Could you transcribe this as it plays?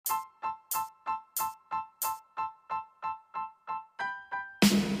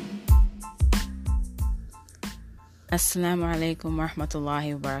Assalamu alaikum wa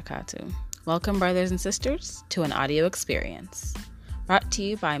rahmatullahi wa barakatuh. Welcome, brothers and sisters, to an audio experience brought to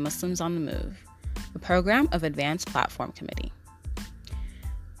you by Muslims on the Move, a program of Advanced Platform Committee.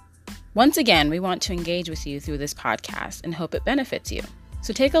 Once again, we want to engage with you through this podcast and hope it benefits you.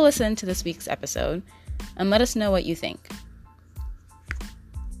 So take a listen to this week's episode and let us know what you think.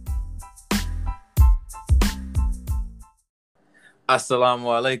 Assalamu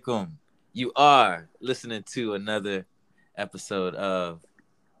alaikum. You are listening to another episode of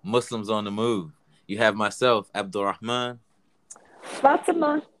Muslims on the Move. You have myself, Abdul Rahman.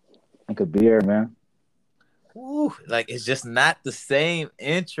 Fatima. And Kabir, man. Ooh, like it's just not the same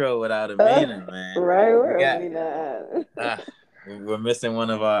intro without Amina, man. Right, where Amina at? We're missing one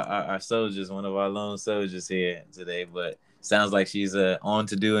of our soldiers, one of our lone soldiers here today, but sounds like she's on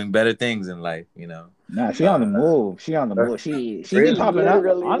to doing better things in life, you know. Nah, she on the move. She on the move. She really? be popping up.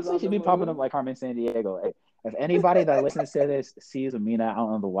 Literally Honestly, she be move. popping up like Carmen Sandiego. Hey, if anybody that listens to this sees Amina out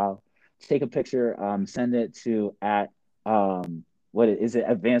on the wild, take a picture, send it to at what is it?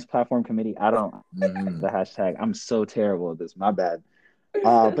 Advanced Platform Committee. I don't the hashtag. I'm so terrible at this. My bad.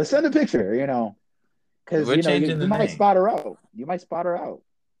 But send a picture, you know, because you might spot her out. You might spot her out.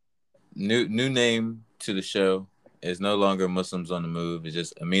 New name to the show is no longer Muslims on the Move. It's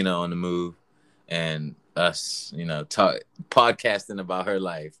just Amina on the Move, and us, you know, podcasting about her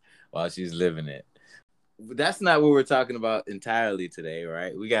life while she's living it. That's not what we're talking about entirely today,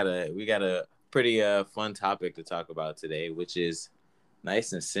 right? We got a pretty fun topic to talk about today, which is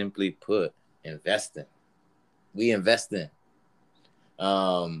nice and simply put, investing. We investing.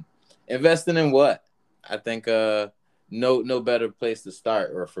 Investing in what? I think no better place to start,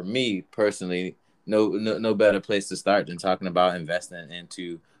 or for me personally, no better place to start than talking about investing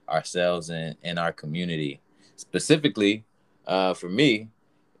into ourselves and in our community. Specifically, for me,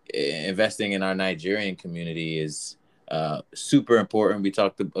 investing in our Nigerian community is super important. We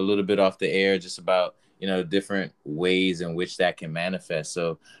talked a little bit off the air just about, you know, different ways in which that can manifest.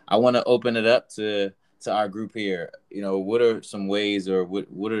 So I want to open it up to our group here. You know, what are some ways, or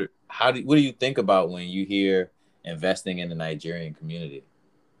what do you think about when you hear investing in the Nigerian community?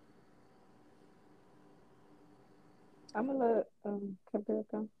 I'm gonna let Kabir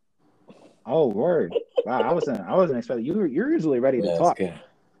go. Oh, word! Wow, I wasn't expecting you're usually ready to talk. Good.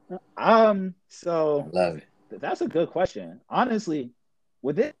 So I love it. That's a good question. Honestly,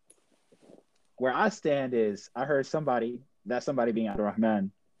 with it, where I stand is I heard somebody being Abdul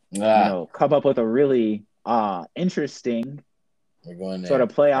Rahman, come up with a really interesting sort of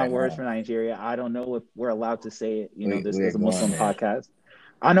play on words for Nigeria. I don't know if we're allowed to say it. You know, this is a Muslim podcast.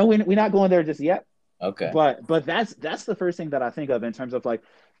 I know we're not going there just yet. Okay. But that's the first thing that I think of in terms of like,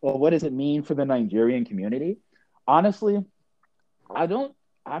 well, what does it mean for the Nigerian community? Honestly, I don't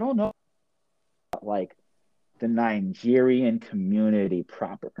know like the Nigerian community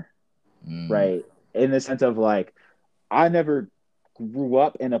proper, right? In the sense of like, I never grew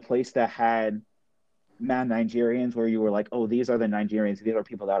up in a place that had Nigerians where you were like, oh, these are the Nigerians, these are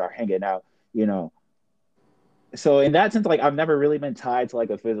people that are hanging out, you know. So in that sense, like I've never really been tied to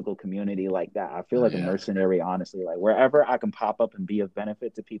like a physical community like that. I feel like a mercenary, honestly. Like wherever I can pop up and be of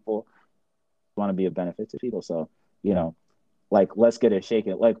benefit to people, I want to be of benefit to people. So, you know, like let's get it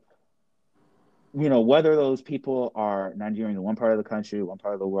shaken. Like, you know, whether those people are Nigerians in one part of the country, one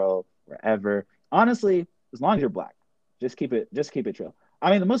part of the world, wherever. Honestly, as long as you're Black, just keep it chill.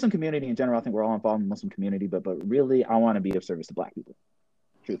 I mean, the Muslim community in general, I think we're all involved in the Muslim community, but really, I want to be of service to Black people.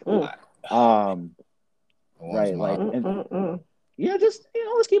 Truthfully. Right, like, just, you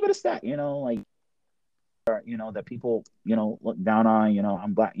know, let's keep it a stat, you know, like, you know, that people, you know, look down on, you know,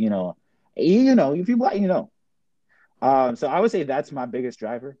 I'm Black, you know, if you're Black, you know. So I would say that's my biggest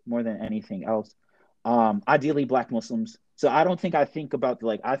driver more than anything else. Ideally Black Muslims. So I don't think I think about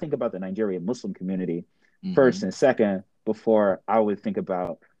the Nigerian Muslim community first and second before I would think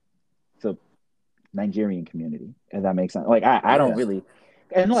about the Nigerian community, if that makes sense. Like I don't really,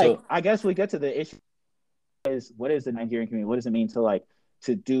 and like, so, I guess we get to the issue is, what is the Nigerian community? What does it mean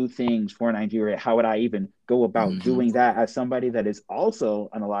to do things for Nigeria? How would I even go about doing that as somebody that is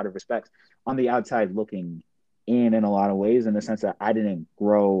also, in a lot of respects, on the outside looking in a lot of ways, in the sense that I didn't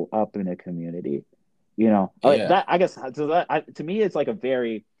grow up in a community, you know. Like that, I guess, so that, to me, it's like a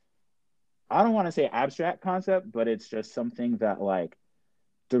very, I don't want to say abstract concept, but it's just something that like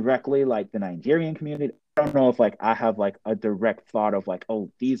directly, like the Nigerian community, I don't know if like I have like a direct thought of like,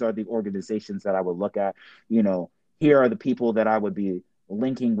 oh, these are the organizations that I would look at, you know, here are the people that I would be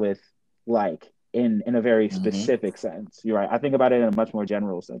linking with, like in a very specific sense. You're right. I think about it in a much more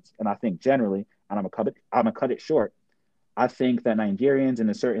general sense. And I think generally, and I'm gonna cut it short, I think that Nigerians in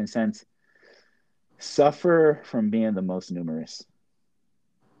a certain sense suffer from being the most numerous.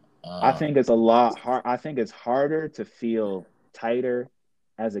 I think it's a lot hard. I think it's harder to feel tighter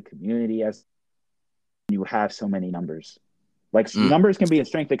as a community as you have so many numbers. Like numbers can be a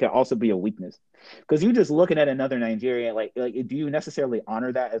strength, it can also be a weakness. Because you just looking at another Nigerian, like do you necessarily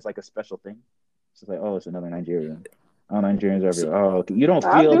honor that as like a special thing? It's like, oh, it's another Nigerian. Oh, Nigerians are everywhere. Oh, okay. You don't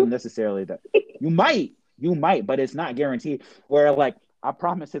feel necessarily that. You might, but it's not guaranteed. Where like I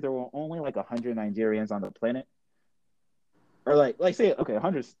promise that there were only like 100 Nigerians on the planet, or like say okay,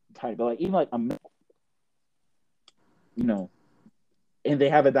 100's tight, but like even like and they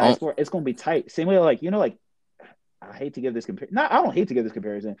have a diaspora, it's gonna be tight. Same way like like I hate to give this comparison. No, I don't hate to give this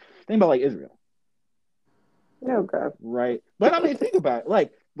comparison. Think about like Israel. Oh God. Right, but I mean think about it.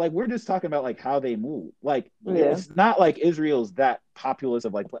 Like we're just talking about like how they move. Like it's not like Israel's that populous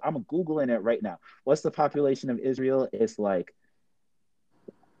of like I'm Googling it right now. What's the population of Israel? It's like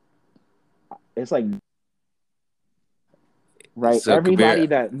right. So everybody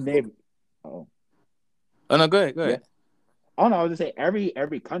that they oh no, go ahead. Yeah. Oh no, I was just saying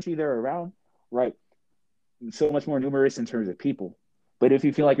every country they're around, right? So much more numerous in terms of people. But if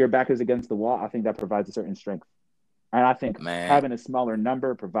you feel like your back is against the wall, I think that provides a certain strength. And I think having a smaller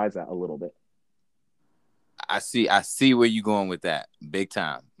number provides that a little bit. I see where you're going with that, big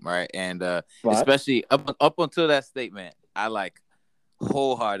time, right? And especially up until that statement, I like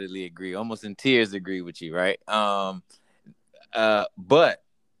wholeheartedly agree, almost in tears agree with you, right? But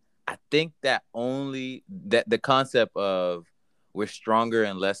I think that the concept of we're stronger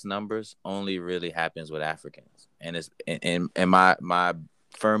in less numbers only really happens with Africans, and it's and my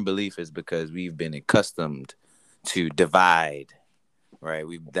firm belief is because we've been accustomed to divide, right?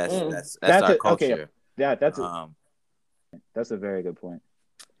 That's our culture. Okay. Yeah, that's a very good point.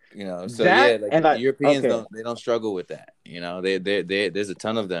 Europeans don't struggle with that. There's a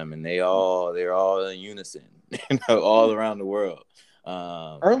ton of them, and they're all in unison, all around the world.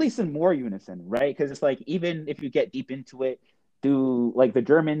 Or at least in more unison, right? Because it's like even if you get deep into it, the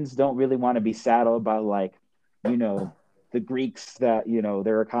Germans don't really want to be saddled by like, the Greeks that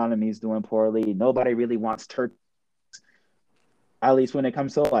their economy is doing poorly. Nobody really wants Turkey, at least when it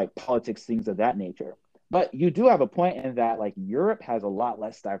comes to like politics, things of that nature. But you do have a point in that like Europe has a lot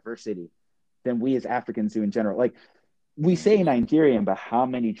less diversity than we as Africans do in general. Like we say Nigerian, but how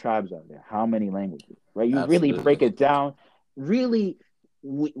many tribes are there? How many languages? Right? You really break it down. Really,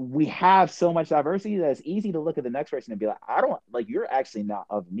 we have so much diversity that it's easy to look at the next person and be like, you're actually not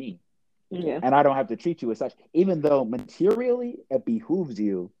of me. Yeah. And I don't have to treat you as such, even though materially it behooves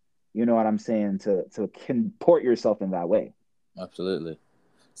you, you know what I'm saying, to comport yourself in that way. Absolutely.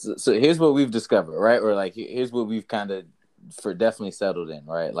 So here's what we've discovered, right? Or like here's what we've kind of definitely settled in,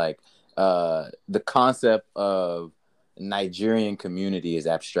 right? Like the concept of Nigerian community is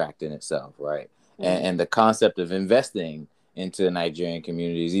abstract in itself, right? Mm-hmm. And the concept of investing into the Nigerian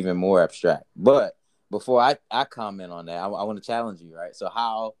community is even more abstract. But before I comment on that, I want to challenge you, right? So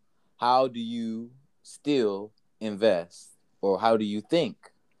how do you still invest, or how do you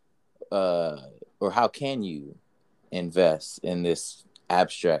think, or how can you invest in this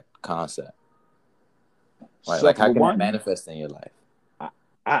abstract concept? Right? So like how can it manifest in your life?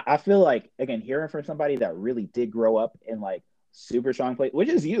 I feel like, again, hearing from somebody that really did grow up in like super strong place, which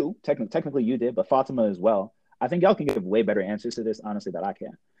is you, technically you did, but Fatima as well. I think y'all can give way better answers to this, honestly, than I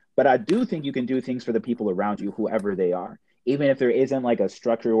can. But I do think you can do things for the people around you, whoever they are. Even if there isn't like a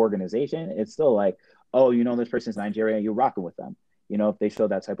structured organization, it's still like, oh, this person's Nigerian, you're rocking with them, if they show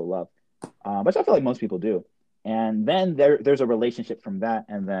that type of love. Which I feel like most people do. And then there's a relationship from that.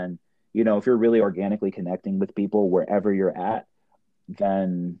 And then, if you're really organically connecting with people wherever you're at,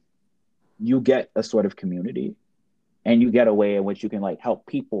 then you get a sort of community, and you get a way in which you can like help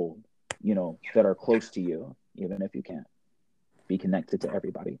people, that are close to you, even if you can't be connected to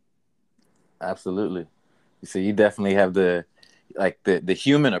everybody. Absolutely. So you definitely have the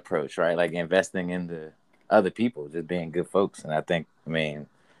human approach, right? Like investing in the other people, just being good folks. And I think,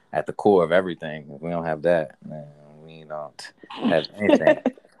 at the core of everything, if we don't have that, man, we don't have anything.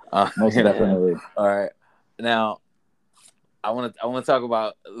 Most definitely. All right. Now, I want to talk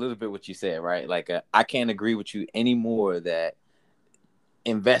about a little bit what you said, right? Like I can't agree with you anymore that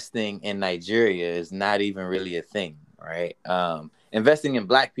investing in Nigeria is not even really a thing, right? Investing in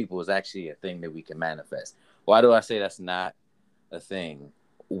Black people is actually a thing that we can manifest. Why do I say that's not a thing?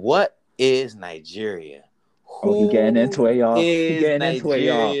 What is Nigeria? He getting into it, y'all. He getting into it,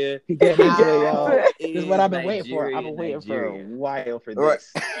 y'all. This is what I've been waiting for. I've been waiting for a while for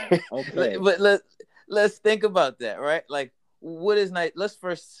this. Right. Okay. But let's think about that, right? Like, what is let's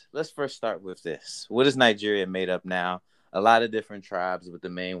first start with this. What is Nigeria made up now? a lot of different tribes, but the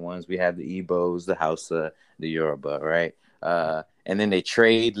main ones we have the Igbos, the Hausa, the Yoruba, right? And then they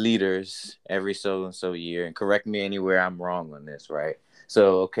trade leaders every so and so year. And correct me anywhere I'm wrong on this, right?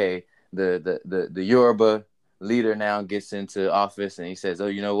 So okay, the Yoruba leader now gets into office and he says, "Oh,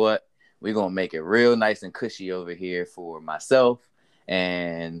 you know what? We're gonna make it real nice and cushy over here for myself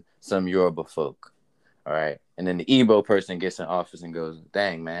and some Yoruba folk." All right. And then the Igbo person gets in office and goes,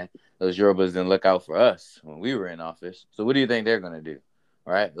 "Dang, man, those Yorubas didn't look out for us when we were in office. So what do you think they're going to do?"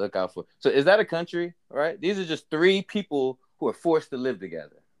 All right. Look out for. So is that a country? All right. These are just three people who are forced to live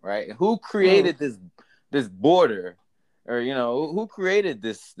together. Right. And who created this border, or, who created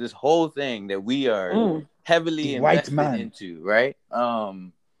this whole thing that we are heavily White invested man. into? Right.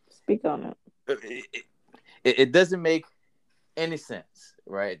 Speak on it. It doesn't make any sense.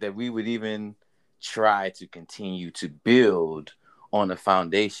 Right. That we would even try to continue to build on a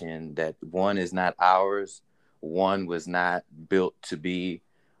foundation that, one, is not ours, one was not built to be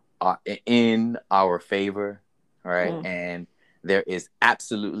in our favor, right? And there is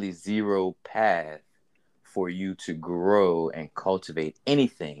absolutely zero path for you to grow and cultivate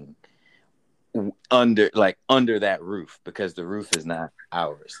anything under that roof, because the roof is not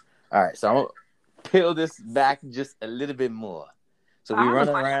ours. All right, so I'm gonna peel this back just a little bit more. So we run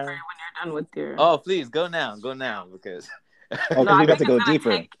around. When you're done with your... Oh, please go now, because we got to go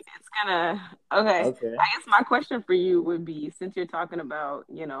deeper. Okay. I guess my question for you would be, since you're talking about,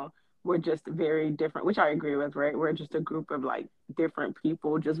 we're just very different, which I agree with, right? We're just a group of like different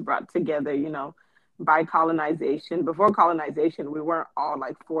people just brought together, by colonization. Before colonization, we weren't all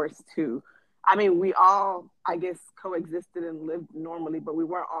like forced to. I mean, we all, I guess, coexisted and lived normally, but we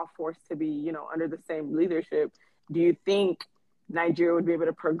weren't all forced to be, under the same leadership. Do you think Nigeria would be able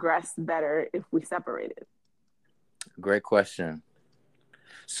to progress better if we separated? Great question.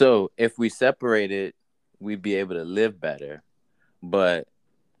 So if we separated, we'd be able to live better, but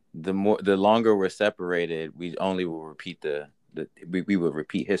the longer we're separated, we only will repeat we will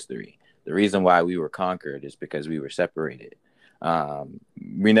repeat history. The reason why we were conquered is because we were separated.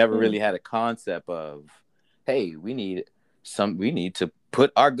 We never really had a concept of, hey, we need to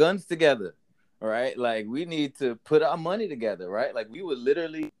put our guns together. All right. Like, we need to put our money together. Right. Like, we would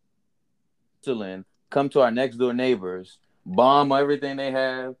literally come to our next door neighbors, bomb everything they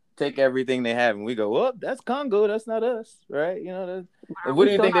have, take everything they have. And we go, well, that's Congo. That's not us. Right. What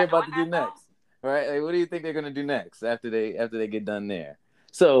do you think they're about to do next? Right. Like, what do you think they're going to do next after they get done there?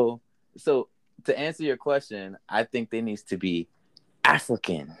 So to answer your question, I think there needs to be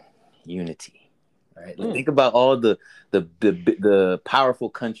African unity. Right. Like, think about all the powerful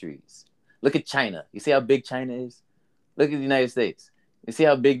countries. Look at China. You see how big China is? Look at the United States. You see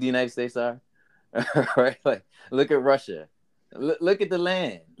how big the United States are? Right? Like, look at Russia. Look at the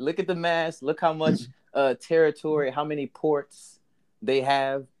land. Look at the mass. Look how much territory, how many ports they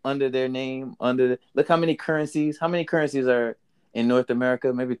have under their name. Look how many currencies. How many currencies are in North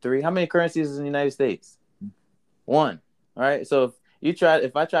America? Maybe 3. How many currencies is in the United States? 1. All right. So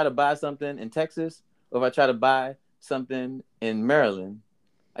if I try to buy something in Texas, or if I try to buy something in Maryland,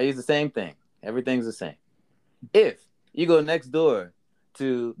 I use the same thing. Everything's the same. If you go next door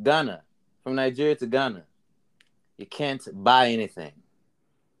to Ghana, from Nigeria to Ghana, you can't buy anything,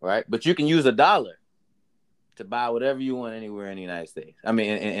 right? But you can use $1 to buy whatever you want anywhere in the United States. I mean,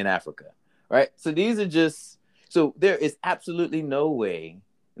 in Africa, right? So there is absolutely no way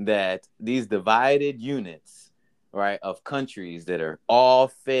that these divided units, right, of countries that are all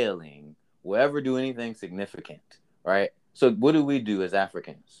failing will ever do anything significant, right? So what do we do as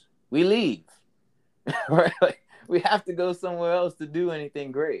Africans? We leave, right? Like, we have to go somewhere else to do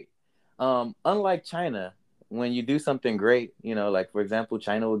anything great. Unlike China, when you do something great, like, for example,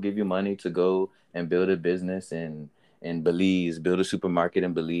 China will give you money to go and build a business in Belize, build a supermarket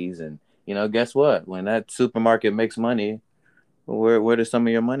in Belize. And, guess what? When that supermarket makes money, where does some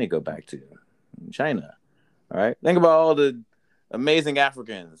of your money go back to? China. All right. Think about all the amazing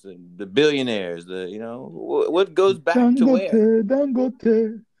Africans, the billionaires, what goes back to where?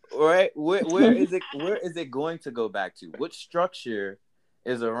 Dangote. Right? Where is it going to go back to? What structure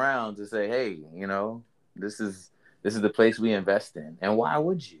is around to say, hey, this is the place we invest in? And why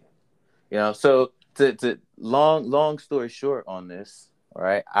would you? So to long story short on this, all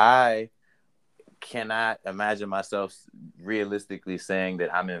right, I cannot imagine myself realistically saying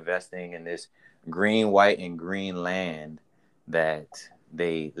that I'm investing in this green, white, and green land that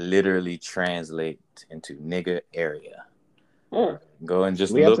they literally translate into nigger area. Go and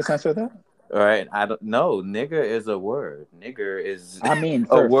just we look. Have to censor that? All right, I don't know. Nigger is a word. Nigger is. I mean, a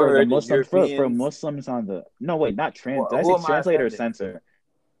for word. The Muslims, for Muslims on the. No, wait, not trans. Did I say translate or censor?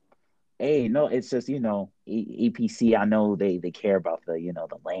 Hey, no, it's just, EPC. I know they care about the,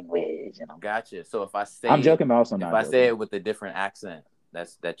 the language, Gotcha. So if I say I'm joking, but also if not I joking. say it with a different accent,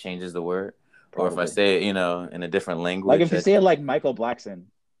 that changes the word. Probably. Or if I say it, in a different language. Like if you say it like Michael Blackson.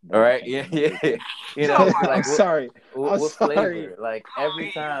 All right. Yeah. Like, I'm sorry. What flavor? Like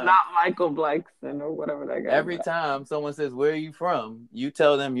every time. Not Michael Blackson or whatever that guy. Every time someone says, "Where are you from?" you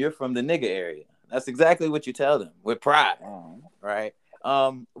tell them you're from the nigga area. That's exactly what you tell them with pride, right?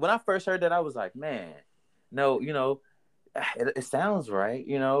 When I first heard that, I was like, man, no, it sounds right.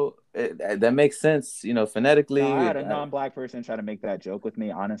 That makes sense. Phonetically. No, I had a non-black person try to make that joke with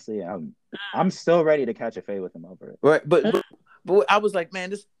me. Honestly, I'm still ready to catch a fade with him over it. Right, but I was like,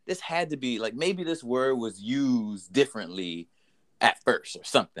 man, this had to be like, maybe this word was used differently at first or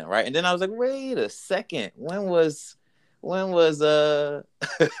something, right? And then I was like, wait a second, when was when was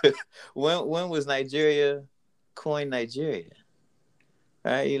Nigeria coined Nigeria?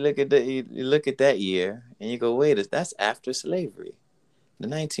 Right? You look at that year and you go, wait, that's after slavery, the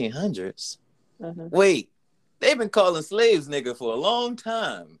 1900s. Mm-hmm. Wait, they've been calling slaves nigga for a long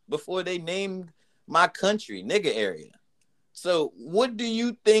time before they named my country nigga area. So what do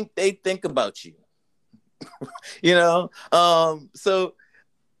you think they think about you? So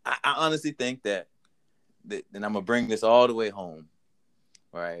I honestly think that, and I'm gonna bring this all the way home,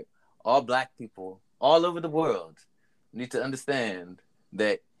 right? All black people all over the world need to understand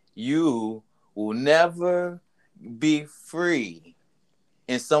that you will never be free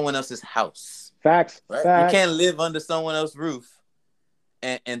in someone else's house. Facts. Right? Facts. You can't live under someone else's roof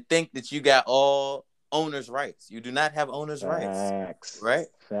and think that you got all owner's rights. You do not have owner's rights. Right?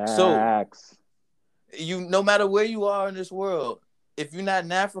 Facts. So no matter where you are in this world, if you're not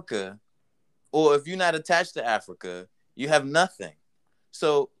in Africa or if you're not attached to Africa, you have nothing.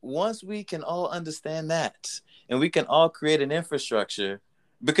 So once we can all understand that and we can all create an infrastructure,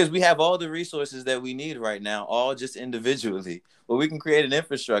 because we have all the resources that we need right now, all just individually, but we can create an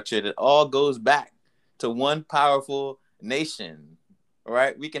infrastructure that all goes back to one powerful nation,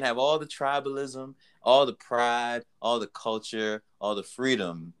 right? We can have all the tribalism, all the pride, all the culture, all the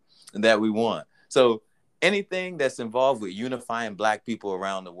freedom that we want. So anything that's involved with unifying black people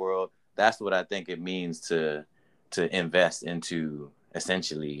around the world, that's what I think it means to invest into,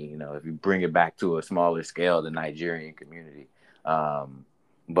 essentially, if you bring it back to a smaller scale, the Nigerian community.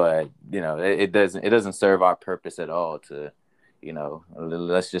 But it doesn't serve our purpose at all to,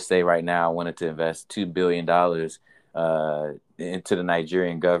 let's just say right now I wanted to invest $2 billion into the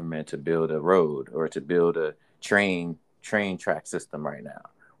Nigerian government to build a road or to build a train track system right now.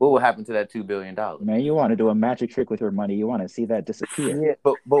 What will happen to that $2 billion? Man, you want to do a magic trick with your money. You want to see that disappear. Yeah,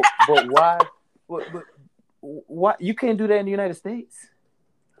 but why? Why you can't do that in the United States?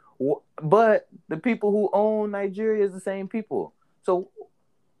 But the people who own Nigeria is the same people. So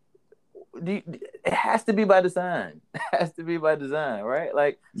it has to be by design. It has to be by design, right?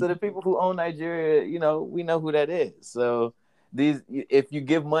 Like, so the people who own Nigeria, we know who that is. So if you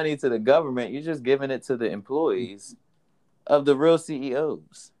give money to the government, you're just giving it to the employees of the real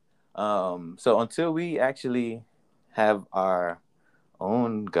CEOs. So until we actually have our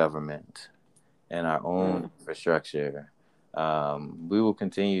own government and our own infrastructure, we will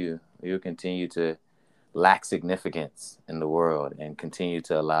continue to lack significance in the world and continue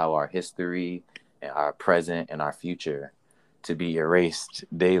to allow our history and our present and our future to be erased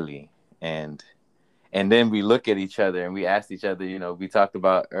daily. And then we look at each other and we ask each other, we talked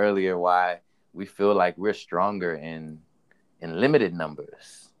about earlier why we feel like we're stronger in limited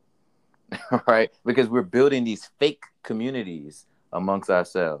numbers, right? Because we're building these fake communities amongst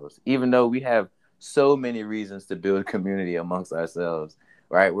ourselves, even though we have so many reasons to build community amongst ourselves,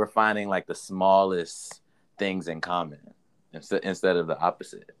 right? We're finding like the smallest things in common instead of the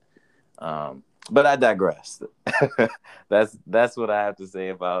opposite. But I digress. That's what I have to say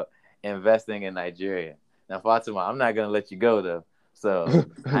about investing in Nigeria. Now, Fatima, I'm not going to let you go though. So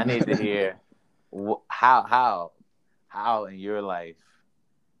I need to hear how in your life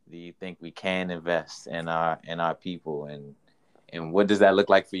do you think we can invest in our people, and what does that look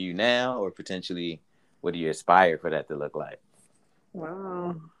like for you now, or potentially what do you aspire for that to look like?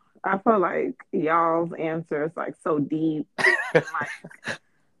 Wow, I feel like y'all's answer is like so deep. Like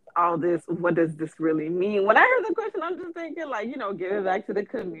all this, what does this really mean? When I heard the question, I'm just thinking like, give it back to the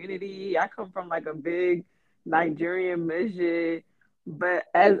community. I come from like a big Nigerian masjid, but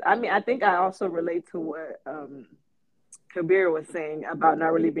I think I also relate to what Kabir was saying about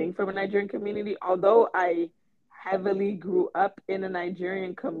not really being from a Nigerian community. Although I heavily grew up in a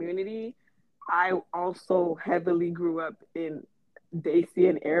Nigerian community, I also heavily grew up in Desi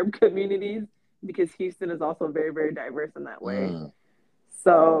and Arab communities, because Houston is also very, very diverse in that way.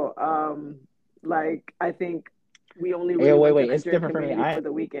 So, like, I think we only really went to It's Nigerian different for me. community for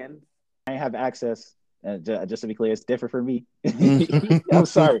the weekend. I have access. Just to be clear, it's different for me. I'm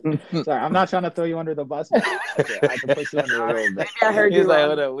sorry. I'm not trying to throw you under the bus. Okay, I can push you under a little bit. Maybe I heard He's you like, wrong.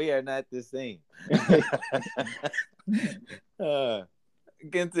 hold up, we are not the same.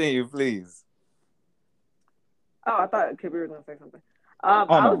 Continue, please. Oh, I thought Kabir was going to say something.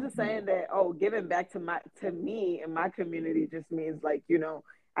 Was just saying that, giving back to me and my community just means, like, you know,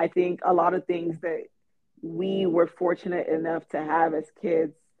 I think a lot of things that we were fortunate enough to have as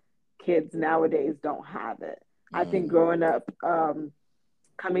kids nowadays don't have it. I think growing up,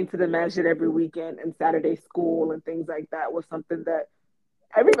 coming to the masjid every weekend and Saturday school and things like that was something that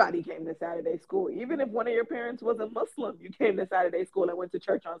everybody came to Saturday school. Even if one of your parents was a Muslim, you came to Saturday school and went to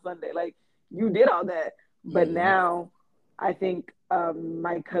church on Sunday. Like, you did all that. But now I think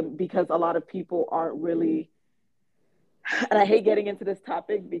because a lot of people aren't really, and I hate getting into this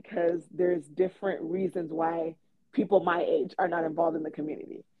topic because there's different reasons why people my age are not involved in the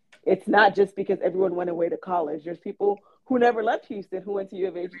community. It's not just because everyone went away to college. There's people who never left Houston, who went to U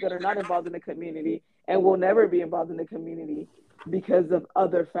of H, that are not involved in the community and will never be involved in the community because of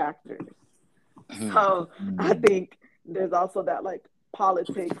other factors. So I think there's also that, like,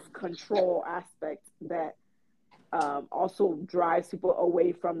 politics control aspect that also drives people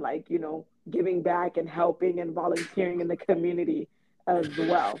away from, like, you know, giving back and helping and volunteering in the community as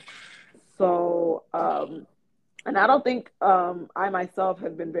well. So, and I don't think I myself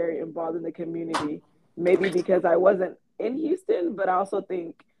have been very involved in the community, maybe because I wasn't in Houston, but I also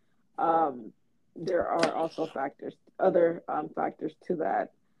think there are also other factors to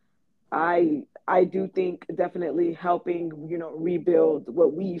that. I do think definitely helping, you know, rebuild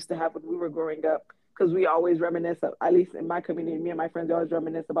what we used to have when we were growing up, because we always reminisce of, at least in my community, me and my friends always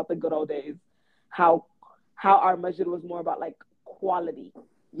reminisce about the good old days, how our masjid was more about, like, quality,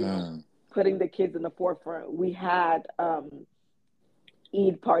 you know, putting the kids in the forefront. We had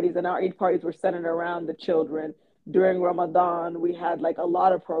Eid parties, and our Eid parties were centered around the children. During Ramadan, we had, like, a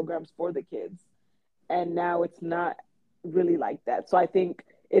lot of programs for the kids, and now it's not really like that. So I think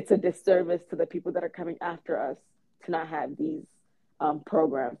it's a disservice to the people that are coming after us to not have these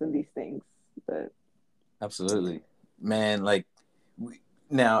programs and these things. But absolutely, man. Like,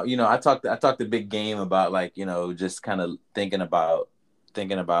 now, you know, I talked a big game about, like, you know, just kind of thinking about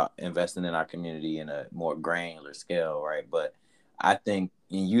investing in our community in a more granular scale, right? But I think,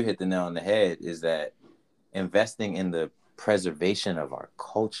 and you hit the nail on the head, is that investing in the preservation of our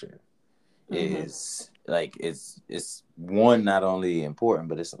culture is, like, it's one, not only important,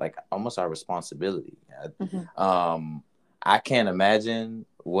 but it's, like, almost our responsibility. I can't imagine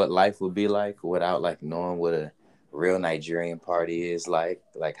what life would be like without, like, knowing what a real Nigerian party is like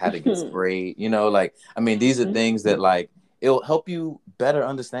how to get sprayed, you know, like, I mean, these are things that, like, it'll help you better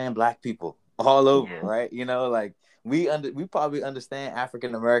understand Black people all over, right? You know, like, we probably understand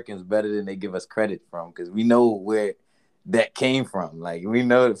African Americans better than they give us credit from, because we know where that came from. Like, we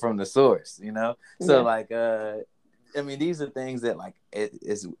know it from the source, you know? So, like, I mean, these are things that, like,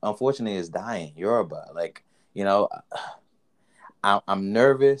 it's unfortunately is dying. Yoruba, like, you know, I'm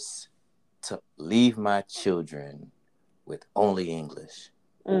nervous to leave my children with only English.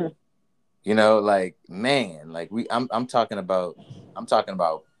 You know, like, man, like, I'm talking about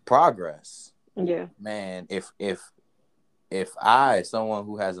progress. Yeah. Man, if I, someone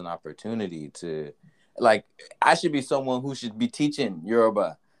who has an opportunity to, like, I should be someone who should be teaching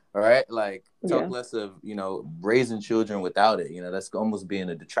Yoruba, all right? Like, talk less of, you know, raising children without it. You know, that's almost being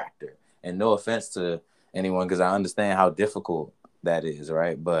a detractor. And no offense to anyone, because I understand how difficult that is,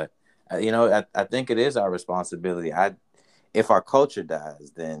 right? But, you know, I think it is our responsibility. If our culture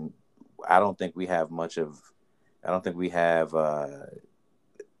dies, then I don't think we have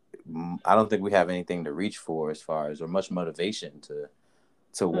anything to reach for, as far as, or much motivation to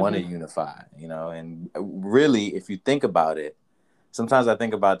want to unify, you know. And really, if you think about it, sometimes I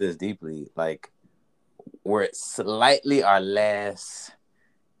think about this deeply, like, we're slightly our last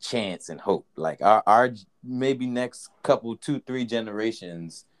chance and hope. Like, our maybe next couple 2-3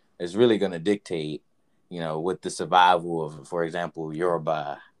 generations is really going to dictate, you know, what the survival of, for example,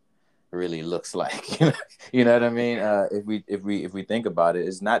 Yoruba really looks like. You know what I mean? If we think about it,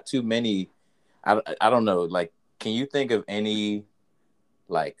 it's not too many. I don't know. Like, can you think of any,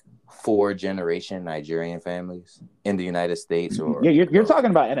 like, 4-generation Nigerian families in the United States? Or you're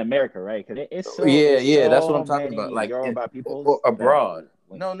talking about in America, right? Because it's so that's what I'm talking about. Like, Yoruba people abroad.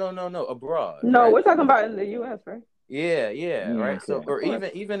 No, abroad. No, right? We're talking about in the U.S., right? Yeah, right. Okay. So, or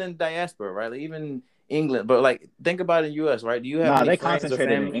even in diaspora, right? Like, even England. But, like, think about in U.S., right? Do you have any they friends or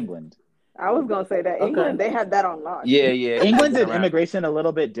concentrated family in England? I was gonna say that England, they had that on lock. Yeah, yeah. England did immigration a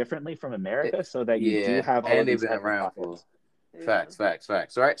little bit differently from America, so that you do Yeah, have all and of they've these been around for pockets.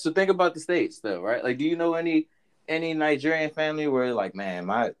 facts. Right. So think about the States, though, right? Like, do you know any Nigerian family where, like, man,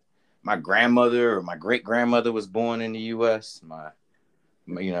 my grandmother or my great grandmother was born in the U.S.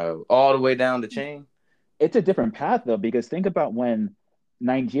 All the way down the chain. It's a different path though, because think about when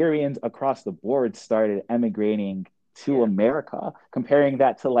Nigerians across the board started emigrating to America. Comparing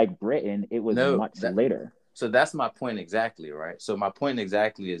that to like Britain, it was much later. So that's my point exactly, right? So my point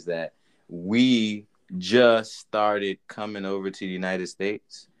exactly is that we just started coming over to the United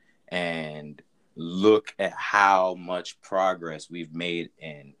States, and look at how much progress we've made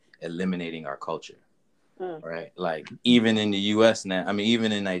in eliminating our culture, right? Like, even in the U.S. now, I mean,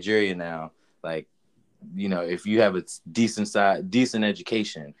 even in Nigeria now, like, if you have a decent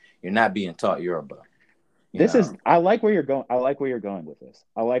education, you're not being taught Yoruba. I like where you're going. I like where you're going with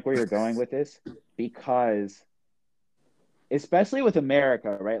this. Because especially with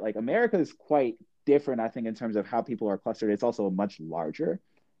America, right? Like, America is quite different, I think, in terms of how people are clustered. It's also much larger.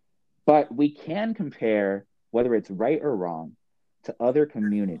 But we can compare, whether it's right or wrong, to other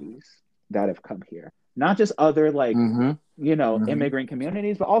communities that have come here. Not just other immigrant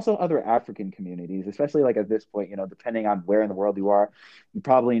communities, but also other African communities, especially like at this point, depending on where in the world you are. You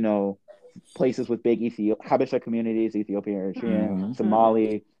probably know places with big Habesha communities, Ethiopia, Eritrea,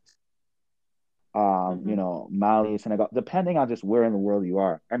 Somali, Mali, Senegal, depending on just where in the world you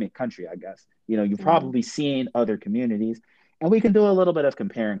are. I mean, country, I guess. You've probably seen other communities, and we can do a little bit of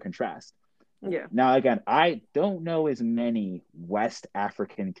compare and contrast. Yeah. Now, again, I don't know as many West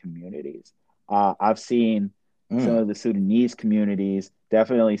African communities. I've seen some of the Sudanese communities,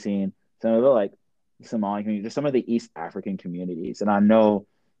 definitely seen some of the like Somali communities, some of the East African communities. And I know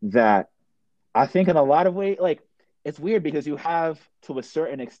that I think in a lot of ways, like, it's weird because you have, to a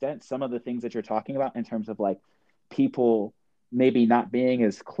certain extent, some of the things that you're talking about in terms of like people maybe not being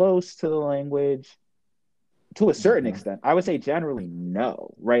as close to the language to a certain extent. I would say generally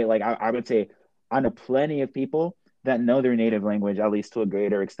no, right? Like, I would say I know plenty of people that know their native language, at least to a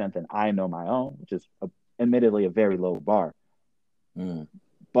greater extent than I know my own, which is admittedly a very low bar.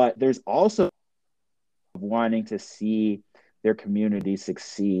 But there's also wanting to see their community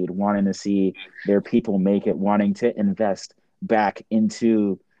succeed, wanting to see their people make it, wanting to invest back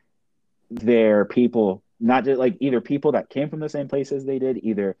into their people, not just like either people that came from the same place as they did,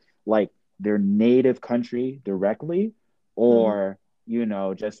 either like their native country directly, or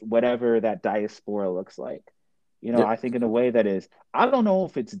just whatever that diaspora looks like. I think in a way that is, I don't know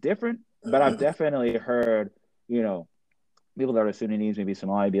if it's different, but I've definitely heard, people that are Sudanese, maybe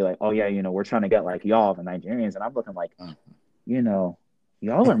Somali, be like, oh yeah, we're trying to get like y'all, the Nigerians. And I'm looking like, y'all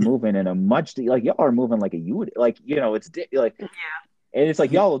are moving in a much, like, y'all are moving like a unit, like, it's like, and it's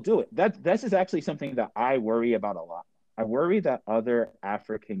like, y'all will do it. This is actually something that I worry about a lot. I worry that other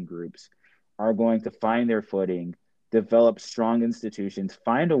African groups are going to find their footing, develop strong institutions,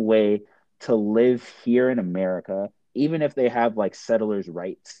 find a way to live here in America, even if they have like settlers'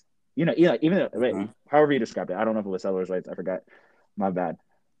 rights. However you described it. I don't know if it was settlers' rights. I forgot. My bad.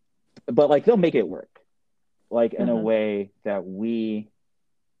 But like, they'll make it work, like in a way that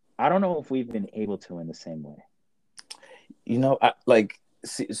I don't know if we've been able to in the same way.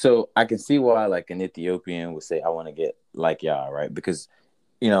 So I can see why like an Ethiopian would say, I want to get like y'all, right? Because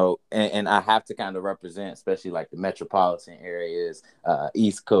and I have to kind of represent, especially like the metropolitan areas,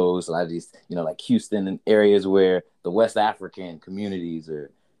 East Coast, a lot of these, like Houston and areas where the West African communities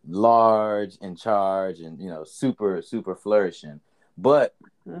are large, in charge, and, super, super flourishing. But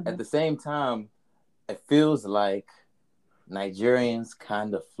at the same time, it feels like Nigerians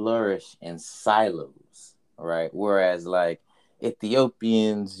kind of flourish in silos, right? Whereas like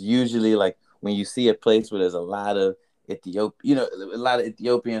Ethiopians usually, like when you see a place where there's a lot of a lot of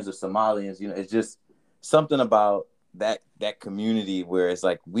Ethiopians or Somalians, it's just something about that community where it's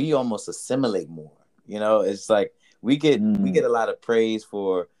like we almost assimilate more. It's like we get a lot of praise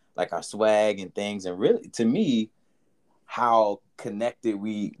for like our swag and things, and really, to me, how connected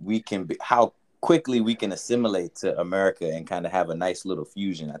we can be, how quickly we can assimilate to America and kind of have a nice little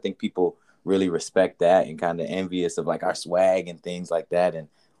fusion. I think people really respect that and kind of envious of like our swag and things like that and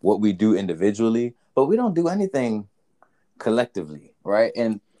what we do individually, but we don't do anything collectively, right?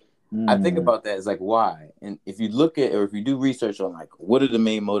 And I think about that as like, why? And if you look at, or if you do research on like, what are the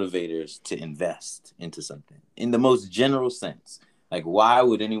main motivators to invest into something in the most general sense? Like, why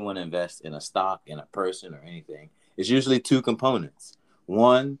would anyone invest in a stock, in a person, or anything? It's usually two components.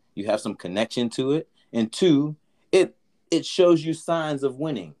 One, you have some connection to it, and two, it shows you signs of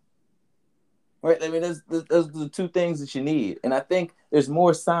winning. right? I mean, those are the two things that you need. And I think there's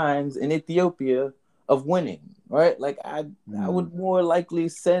more signs in Ethiopia of winning, right? Like I would more likely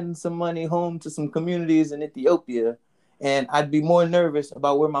send some money home to some communities in Ethiopia, and I'd be more nervous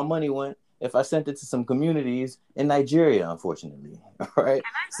about where my money went if I sent it to some communities in Nigeria, unfortunately. All right.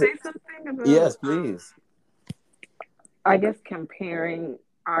 Can I say something about? Yes, please. I guess comparing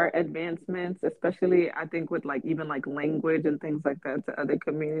our advancements, especially I think with like even like language and things like that to other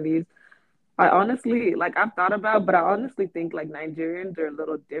communities. I honestly like I've thought about, but I honestly think like Nigerians are a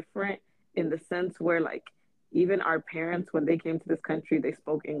little different in the sense where like even our parents when they came to this country, they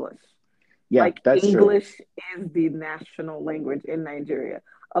spoke English. Yeah, Like that's English true. is the national language in Nigeria.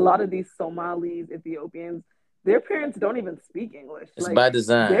 A lot of these Somalis, Ethiopians, their parents don't even speak English. It's Like by their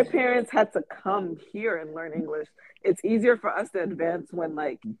design. parents had to come here and learn English. It's easier for us to advance when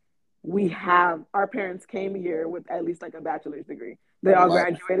like we have our parents came here with at least like a bachelor's degree. They all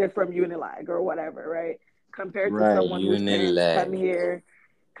Right. graduated from Unilag or whatever, right? Compared to Right. someone whose parents come Unilag. here,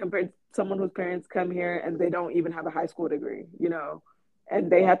 compared to someone whose parents come here and they don't even have a high school degree, and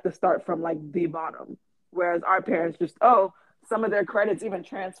they have to start from like the bottom. Whereas our parents just, some of their credits even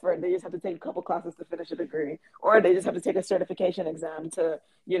transferred. They just have to take a couple classes to finish a degree, or they just have to take a certification exam to,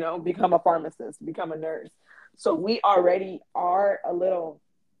 become a pharmacist, become a nurse. So we already are a little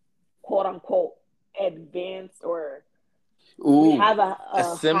quote unquote advanced, or we Ooh, have a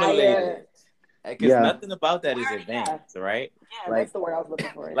assimilated. higher. Because Yeah. nothing about that is Yeah, advanced, right? yeah, that's Like, the word I was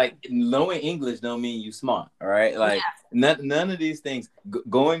looking for. Yeah. like knowing English don't mean you smart, all right? Like none of these things.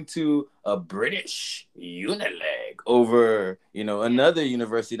 Going to a British Unilag over, another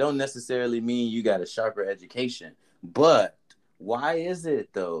university don't necessarily mean you got a sharper education. But why is it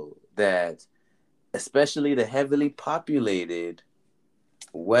though that, especially the heavily populated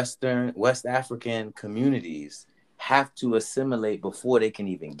West African communities, have to assimilate before they can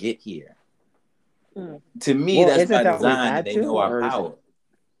even get here? To me, Well, that's is it by that we design, and had they to, know our or is it? power.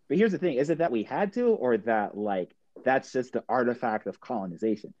 But here's the thing: is it that we had to, or that like that's just the artifact of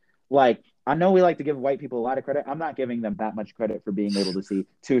colonization? Like, I know we like to give white people a lot of credit. I'm not giving them that much credit for being able to see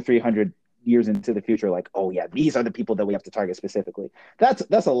 200-300 years into the future. Like, oh yeah, these are the people that we have to target specifically. That's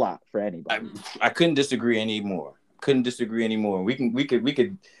a lot for anybody. I couldn't disagree anymore. Couldn't disagree anymore. We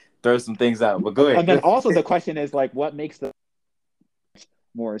could throw some things out, but go And ahead. then also the question is like, what makes them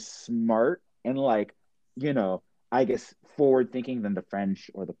more smart and like, I guess forward thinking than the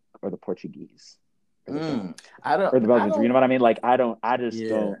French or the Portuguese or the Germans I or the Belgians? You know don't. what I mean? Like, I just Yeah,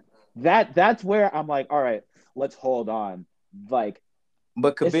 don't. That's where I'm like, all right, let's hold on. Like,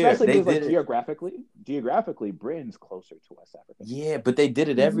 but Kabir, especially they because like did it. geographically, Britain's closer to West Africa. Yeah, but they did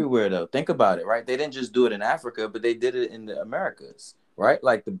it everywhere though. Think about it, right? They didn't just do it in Africa, but they did it in the Americas, right?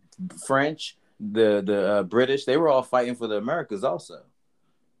 Like the French, the British, they were all fighting for the Americas also.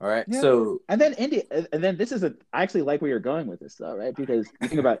 All right, Yeah. so And then India, and then this is I actually like where you're going with this though, right? Because you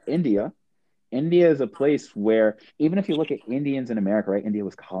think about India. India is a place where even if you look at Indians in America, right? India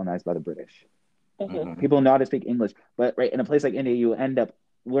was colonized by the British. People know how to speak English, but right in a place like India, you end up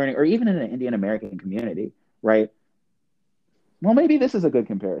learning, or even in an Indian American community, right? Well, maybe this is a good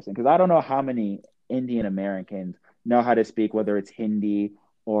comparison because I don't know how many Indian Americans know how to speak, whether it's Hindi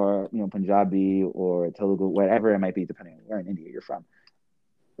or Punjabi or Telugu, whatever it might be, depending on where in India you're from,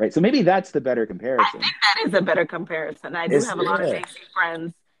 right? So maybe that's the better I comparison. think that is a better comparison. I do have a lot of Desi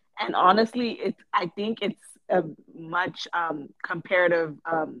friends, and honestly, I think it's a much comparative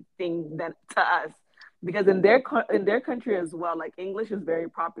thing than to us, because in their country as well, like English is very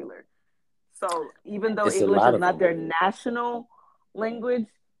popular. So even though it's a English lot is of not them. their national language,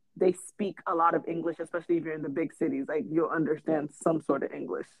 they speak a lot of English, especially if you're in the big cities. Like you'll understand some sort of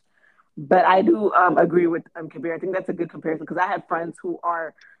English. But I do agree with Kabir. I think that's a good comparison because I have friends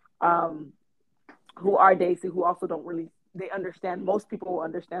um, who are Desi who also don't really they understand. Most people will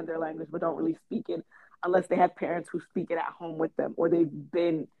understand their language but don't really speak it unless they have parents who speak it at home with them, or they've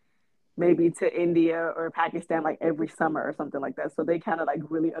been maybe to India or Pakistan like every summer or something like that. So they kind of like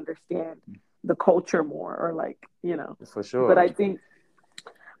really understand the culture more, or like, For But sure. I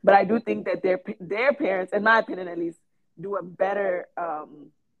do think that their parents, in my opinion at least, do a better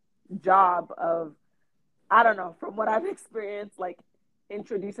job of, I don't know, from what I've experienced, like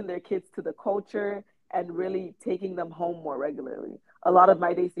introducing their kids to the culture and really taking them home more regularly. A lot of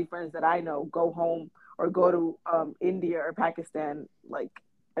my Desi friends that I know go home or go to India or Pakistan like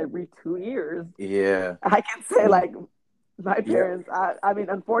every 2 years. Yeah. I can say like my Yeah. parents, I mean,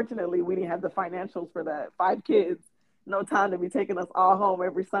 unfortunately, we didn't have the financials for that. 5 kids, no time to be taking us all home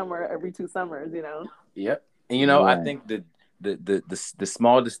every summer, every 2 summers, Yep. And I Right. think the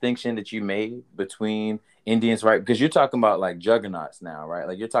small distinction that you made between Indians, right? Because you're talking about like juggernauts now, right?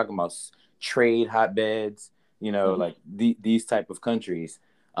 Like you're talking about trade hotbeds, like these type of countries.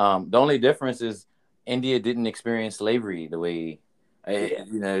 The only difference is India didn't experience slavery the way,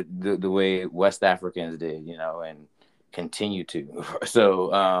 the way West Africans did, and continue to.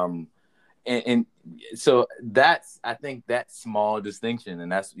 So, and so I think that small distinction,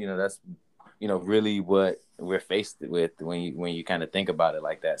 and that's really what we're faced with when you kind of think about it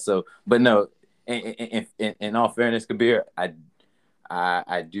like that. So, but no, in all fairness, Kabir,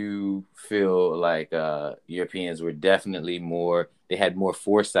 I do feel like Europeans were definitely they had more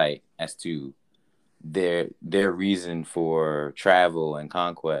foresight as to their reason for travel and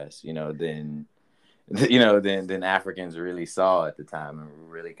conquest, than Africans really saw at the time, and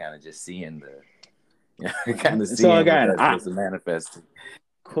we're really kind of just seeing so again, that's manifesting.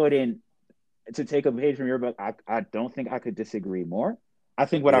 To take a page from your book, I don't think I could disagree more. I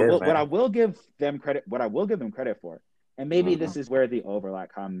think what I will give them credit for, and maybe this is where the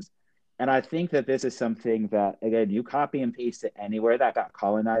overlap comes, and I think that this is something that, again, you copy and paste it anywhere that got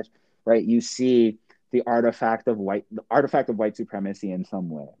colonized, right? You see the artifact of white supremacy in some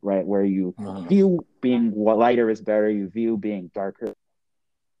way, right? Where you view being lighter is better, you view being darker,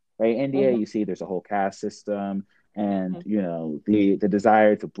 right? India, you see there's a whole caste system, and the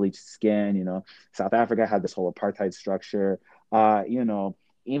desire to bleach skin. South Africa had this whole apartheid structure.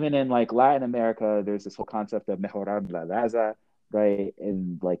 Even in like Latin America, there's this whole concept of mejorar la raza, right?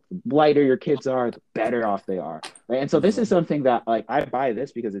 And like the lighter your kids are, the better off they are, right? And so this is something that, like, I buy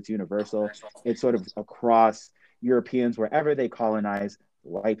this because it's universal. It's sort of across Europeans, wherever they colonize,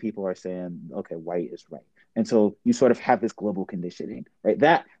 white people are saying, okay, white is right. And so you sort of have this global conditioning, right?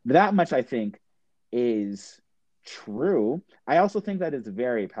 That much I think is true. I also think that it's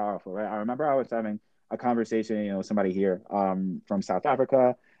very powerful, right? I remember I was having a conversation, with somebody here from South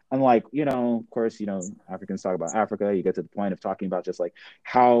Africa. And like, of course, Africans talk about Africa. You get to the point of talking about just like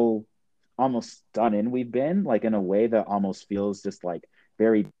how almost done in we've been, like in a way that almost feels just like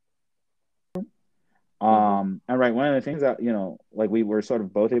very and right, one of the things that, like we were sort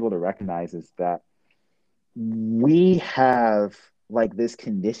of both able to recognize is that we have like this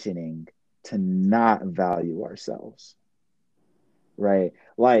conditioning to not value ourselves, right?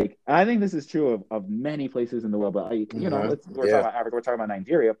 Like, I think this is true of many places in the world, but we're talking about Africa, we're talking about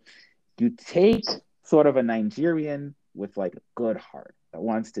Nigeria. You take sort of a Nigerian with like a good heart that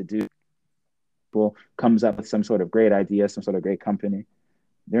wants to do, comes up with some sort of great idea, some sort of great company.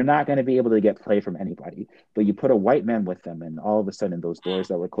 They're not going to be able to get play from anybody, but you put a white man with them, and all of a sudden those doors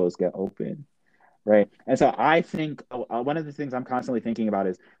that were closed get open. Right. And so I think one of the things I'm constantly thinking about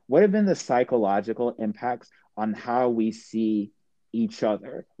is what have been the psychological impacts on how we see each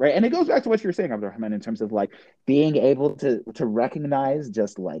other. Right. And it goes back to what you're saying, Abdurrahman, in terms of like being able to recognize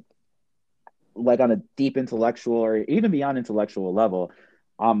just like on a deep intellectual or even beyond intellectual level,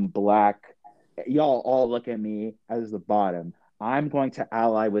 I'm Black. Y'all all look at me as the bottom. I'm going to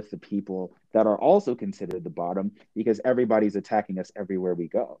ally with the people that are also considered the bottom because everybody's attacking us everywhere we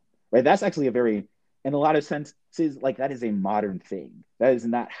go. Right. That's actually in a lot of senses, like that is a modern thing. That is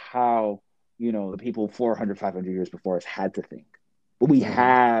not how, the people 400, 500 years before us had to think. But we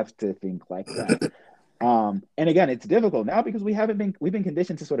have to think like that. And again, it's difficult now because we've been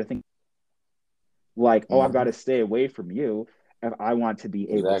conditioned to sort of think like, oh, I've got to stay away from you if I want to be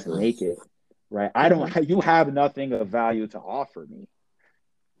able to make it. Right. You have nothing of value to offer me.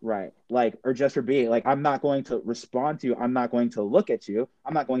 Right. Like, or just for being like, I'm not going to respond to you. I'm not going to look at you.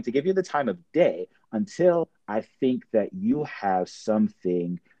 I'm not going to give you the time of day until I think that you have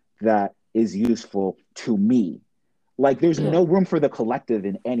something that is useful to me. Like, there's no room for the collective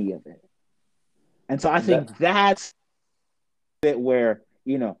in any of it. And so I think that's it where,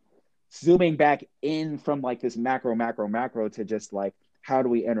 zooming back in from like this macro to just like, how do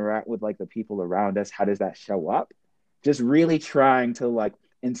we interact with like the people around us? How does that show up? Just really trying to like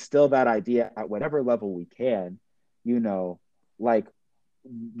instill that idea at whatever level we can, like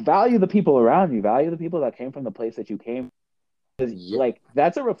value the people around you, value the people that came from the place that you came. Like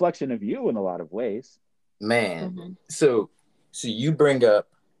that's a reflection of you in a lot of ways. Man. So you bring up,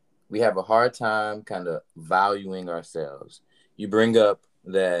 we have a hard time kind of valuing ourselves. You bring up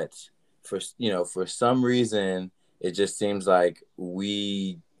that for some reason, it just seems like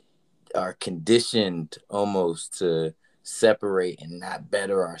we are conditioned almost to separate and not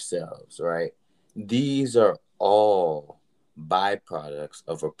better ourselves, right? These are all byproducts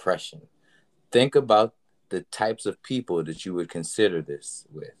of oppression. Think about the types of people that you would consider this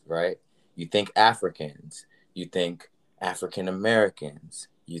with, right? You think Africans, you think African Americans,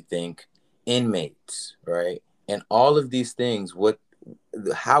 you think inmates, right? And all of these things,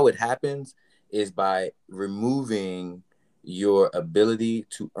 how it happens is by removing your ability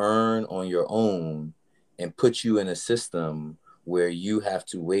to earn on your own and put you in a system where you have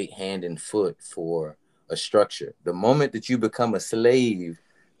to wait hand and foot for a structure. The moment that you become a slave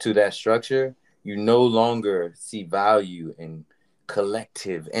to that structure, you no longer see value in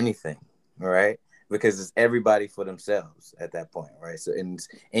collective anything, right? Because it's everybody for themselves at that point, right? So and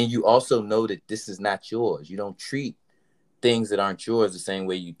you also know that this is not yours. You don't treat things that aren't yours the same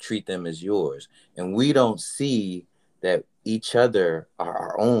way you treat them as yours. And we don't see that each other are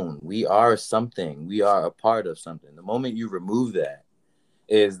our own. We are something. We are a part of something. The moment you remove that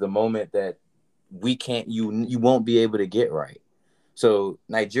is the moment that you won't be able to get right. So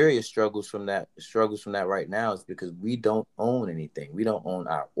Nigeria struggles from that right now is because we don't own anything. We don't own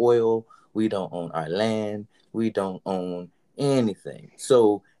our oil. We don't own our land. We don't own anything.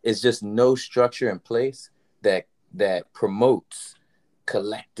 So it's just no structure in place that promotes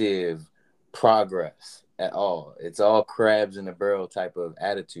collective progress at all. It's all crabs in a barrel type of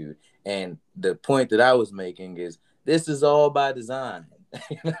attitude. And the point that I was making is this is all by design.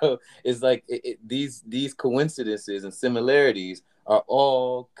 It's like these coincidences and similarities are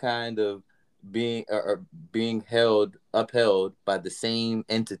all kind of being upheld by the same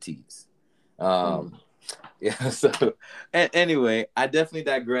entities. Yeah. So anyway, I definitely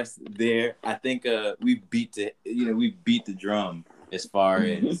digress there. I think we beat the drum as far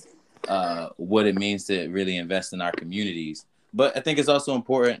as what it means to really invest in our communities. But I think it's also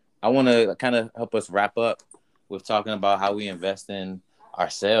important. I want to kind of help us wrap up with talking about how we invest in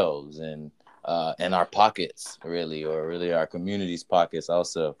ourselves and our pockets, really, or really our community's pockets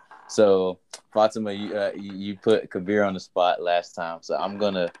also. So Fatima, you put Kabir on the spot last time, so I'm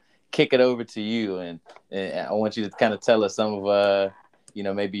gonna kick it over to you, and I want you to kind of tell us some of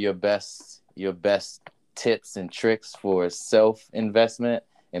maybe your best tips and tricks for self investment,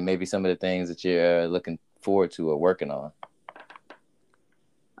 and maybe some of the things that you're looking forward to or working on.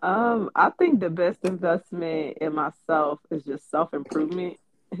 I think the best investment in myself is just self-improvement.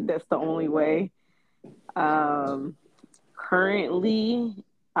 That's the only way. Currently,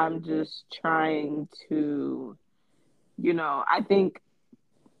 I'm just trying to,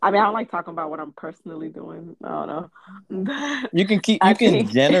 I don't like talking about what I'm personally doing. I don't know. You can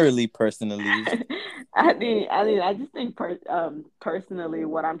generally personally. I just think personally,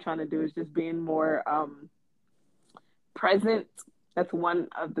 what I'm trying to do is just being more present. That's one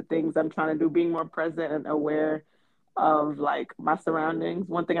of the things I'm trying to do, being more present and aware of like my surroundings.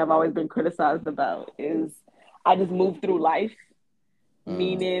 One thing I've always been criticized about is I just move through life,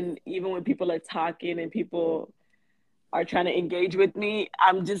 meaning even when people are talking and people are trying to engage with me,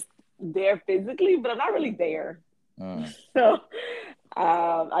 I'm just there physically, but I'm not really there. So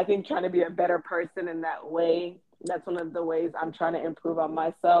I think trying to be a better person in that way, that's one of the ways I'm trying to improve on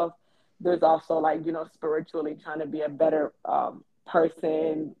myself. There's also spiritually trying to be a better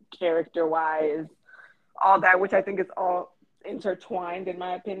person, character-wise, all that, which I think is all intertwined in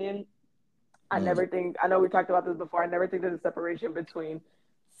my opinion. I know we talked about this before, I never think there's a separation between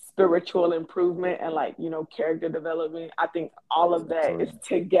spiritual improvement and character development. I think all of that is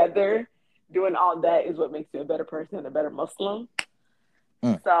together. Doing all that is what makes you a better person and a better Muslim.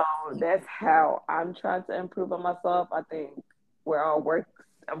 So that's how I'm trying to improve on myself. I think we're all works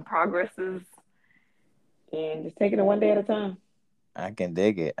and progresses and just taking it one day at a time. I can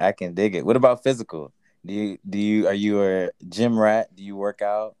dig it. What about physical? Are you a gym rat? Do you work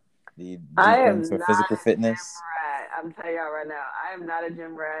out? Do you do things for physical fitness? I'm telling y'all right now, I am not a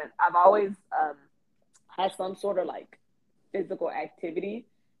gym rat. I've always had some sort of physical activity.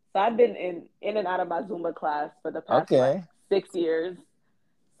 So I've been in and out of my Zumba class for the past 6 years.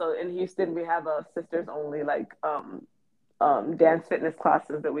 So in Houston, we have a sisters only dance fitness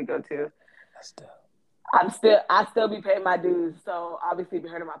classes that we go to. That's dope. I still be paying my dues, so obviously be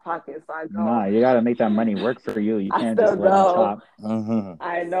hurting my pockets. So I go. Nah, you gotta make that money work for you. You can't just live on top.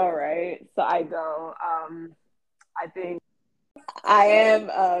 I know, right? So I go. I think I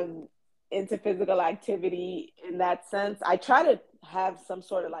am into physical activity in that sense. I try to have some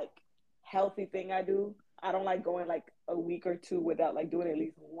sort of healthy thing I do. I don't like going a week or two without doing at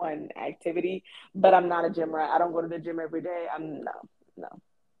least one activity. But I'm not a gym rat. I don't go to the gym every day. No.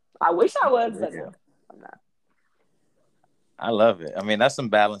 I wish I was, but no. I'm not. I love it. I mean, that's some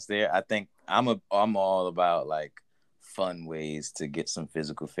balance there. I think I'm all about fun ways to get some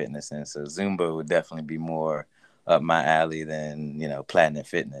physical fitness in. So Zumba would definitely be more up my alley than Platinum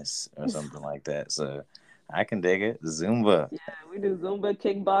Fitness or something like that. So I can dig it. Zumba. Yeah, we do Zumba,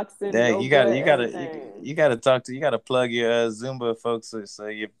 kickboxing. Yeah, you gotta plug your Zumba folks. So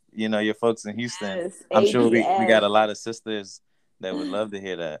your folks in Houston. Yes, I'm sure we got a lot of sisters that would love to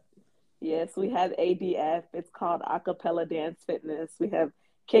hear that. Yes, we have ADF. It's called Acapella Dance Fitness. We have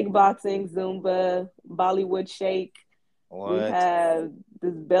kickboxing, Zumba, Bollywood Shake. We What? have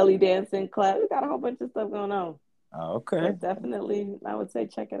this belly dancing class. We got a whole bunch of stuff going on. Oh, okay. So definitely, I would say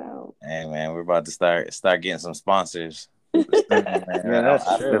check it out. Hey man, we're about to start getting some sponsors. Yeah,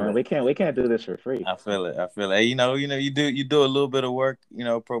 that's true, man. We can't do this for free. I feel it. Hey, you do a little bit of work,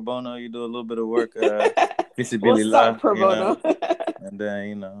 pro bono. You do a little bit of work. We'll start pro bono. And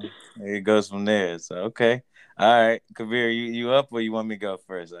then it goes from there. So okay, all right, Kabir, you up or you want me to go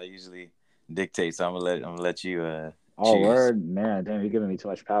first? I usually dictate, so I'm gonna let you. Oh, choose. word, man! Damn, you're giving me too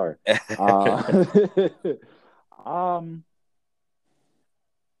much power.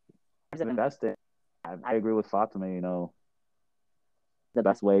 Investing. I agree with Fatima. The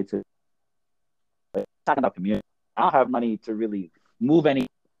best way to talking about community. I don't have money to really move anything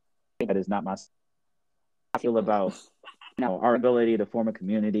that is not my. I feel about our ability to form a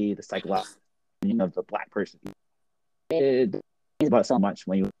community, the psychology of the Black person. It's about so much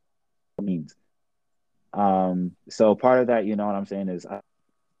when you means. So part of that, what I'm saying is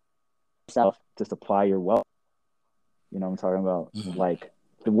self to supply your wealth. I'm talking about like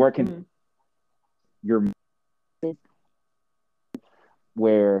the working your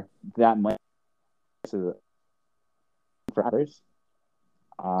where that money is for others.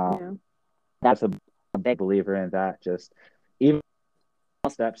 That's a big believer in that. Just even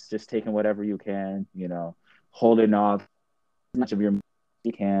steps, just taking whatever you can, holding off as much of your money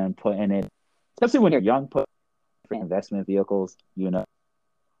you can, put in it, especially when you're young, put in investment vehicles,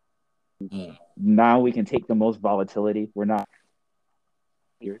 Now we can take the most volatility. We're not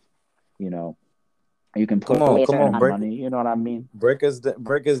years, You can put away a certain amount of money. You know what I mean? Break us down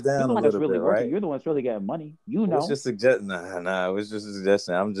a little really bit, working. right? You're the one's really getting money. It's just suggesting. Nah. It was just a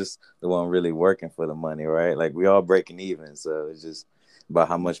suggestion. I'm just the one really working for the money, right? Like we all breaking even, so it's just about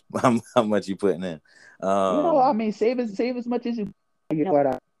how much you putting in. Save as much as you. You know what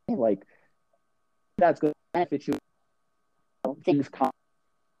I mean? Like that's good benefit you. Things come.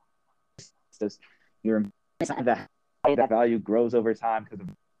 Your that value grows over time because of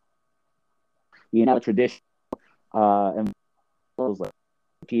tradition. And those like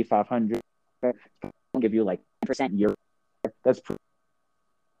P500 give you like 10% year. That's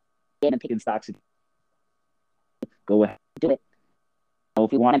and picking stocks. Go ahead, do it.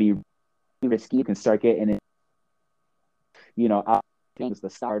 If you want to be risky, you can start getting it. Things, the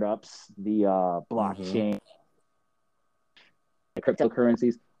startups, the blockchain, the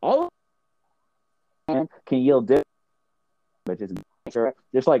cryptocurrencies, all can yield dividends, but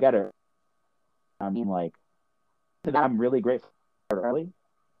just like at a. Like I'm really grateful early.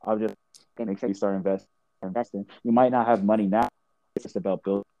 I'll just make sure you start investing. You might not have money now. It's just about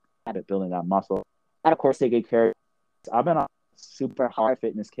building that muscle. And of course, taking care. I've been on a super hard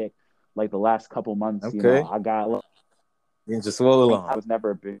fitness kick like the last couple months. Okay. I got. You just swole along. I was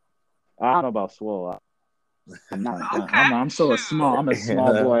never a big. I don't know about swole. I'm so small. I'm a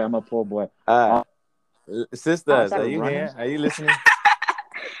small boy. I'm a poor boy. Sisters, are you here? Are you listening?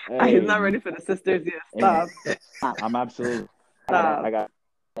 He's not ready for the sisters yet. Stop. I'm absolutely. Stop. I got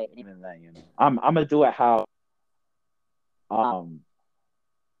even that. I'm gonna do it how.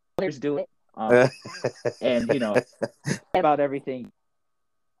 Others do it. And about everything.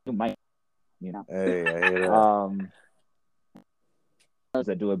 You might. Hey, I hear that.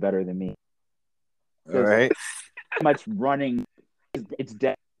 That do it better than me. All right. Much running. It's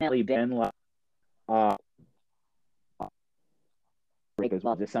definitely been like as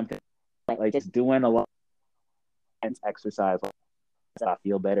well. Just something like just doing a lot of exercise. I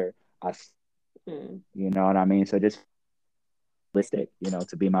feel better. You know what I mean? So just realistic,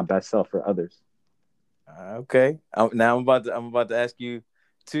 to be my best self for others. Okay. Now I'm about to ask you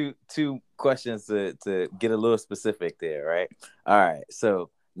two questions to get a little specific there, right? All right. So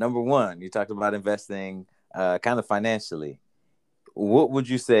number one, you talked about investing kind of financially. What would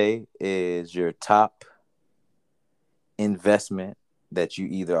you say is your top investment that you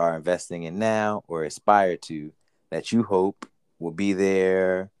either are investing in now or aspire to that you hope will be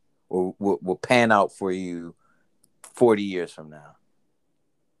there or will pan out for you 40 years from now?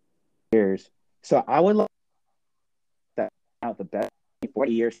 So I would love that out the best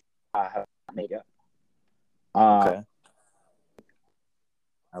 40 years I have made it. Okay.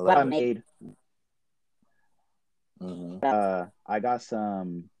 I love I it. made. I got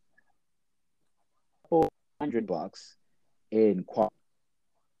some $100 in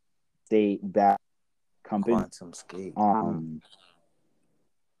that company. Quantum Skate.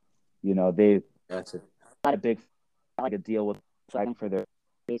 They Gotcha. had a big like a deal with for their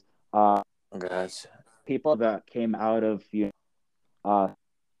Gotcha. people that came out of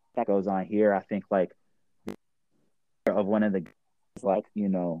that goes on here. I think like of one of the like, you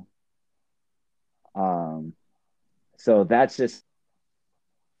know, so that's just,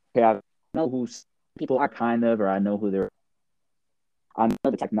 okay, I know who people are kind of, or I know who they're, I know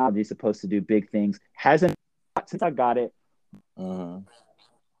the technology is supposed to do big things. Hasn't, since I got it, thinking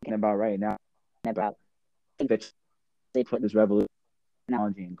about right now, about I think that they put this revolution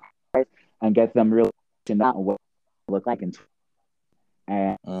technology in cars and get them really not what it look like in,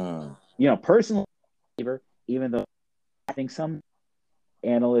 and you know, personally, even though I think some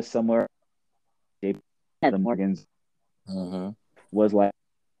analyst somewhere, the Morgans, was like,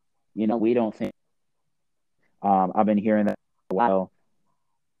 you know, we don't think. I've been hearing that for a while.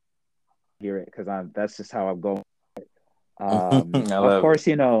 Hear it because that's just how I'm going. Of course,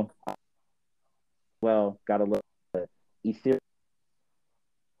 you know, well, gotta look at Ethereum,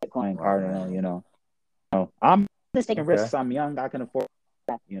 Bitcoin, Cardano. You know, I'm just taking risks. I'm young. I can afford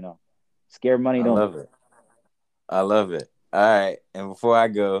that. You know, scared money. Don't love it. I love it. All right, and before I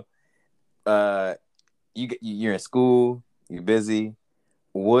go, you're in school. You're busy.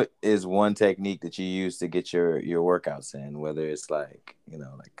 What is one technique that you use to get your workouts in? Whether it's like, you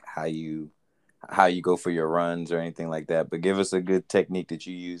know, like how you go for your runs or anything like that. But give us a good technique that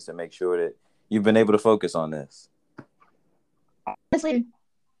you use to make sure that you've been able to focus on this. Honestly,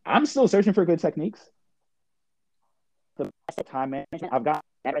 I'm still searching for good techniques. The best time management I've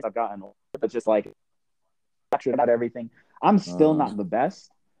gotten, but just like about everything. I'm still not the best.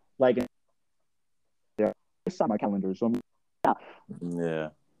 Like, there's on my calendar, so yeah,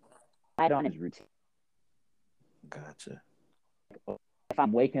 I don't his routine. Gotcha. If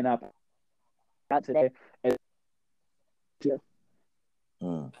I'm waking up today,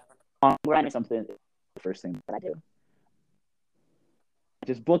 we're having something. The first thing that I do,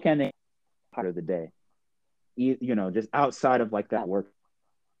 just bookending part of the day. You know, just outside of like that work,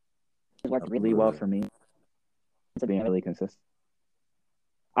 it worked really well for me. To being really consistent.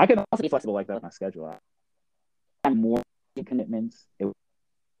 I can also be flexible like that with my schedule. I have more commitments to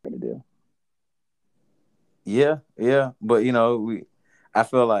do. Yeah, but you know, I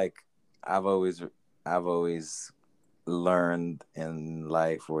feel like I've always learned in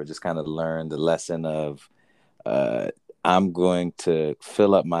life, or just kind of learned the lesson of I'm going to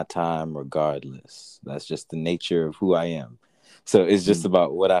fill up my time regardless. That's just the nature of who I am. So it's just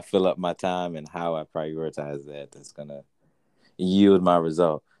about what I fill up my time and how I prioritize that's gonna yield my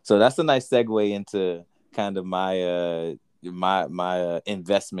result. So that's a nice segue into kind of my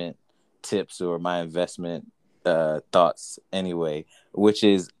investment tips, or my investment thoughts anyway, which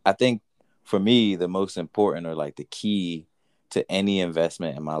is, I think for me, the most important, or like the key to any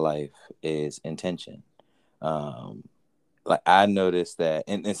investment in my life, is intention. Like I noticed that,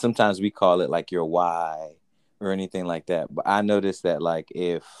 and sometimes we call it like your why or anything like that. But I noticed that like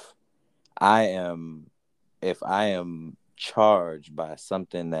if I am charged by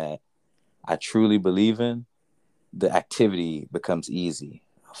something that I truly believe in, the activity becomes easy.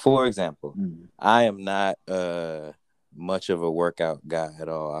 For example, I am not much of a workout guy at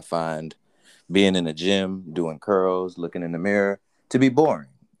all. I find being in the gym, doing curls, looking in the mirror to be boring.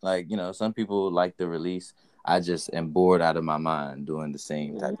 Like, you know, some people like the release. I just am bored out of my mind doing the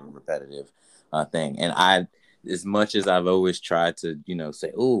same type of repetitive thing. And as much as I've always tried to, you know,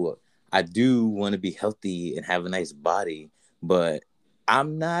 say, oh, I do want to be healthy and have a nice body, but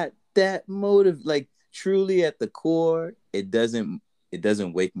I'm not that motivated. Like, truly at the core, it doesn't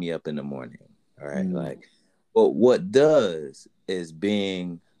wake me up in the morning. All right. Like, but what does is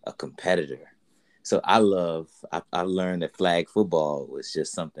being a competitor. So I learned that flag football was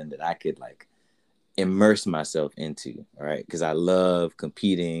just something that I could like immerse myself into. All right. Because I love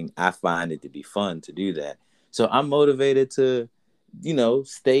competing. I find it to be fun to do that. So I'm motivated to, you know,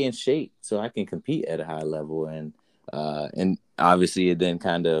 stay in shape so I can compete at a high level. And obviously it then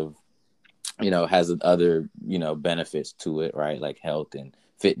kind of, you know, has other, you know, benefits to it, right? Like health and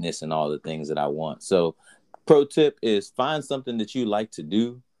fitness and all the things that I want. So pro tip is find something that you like to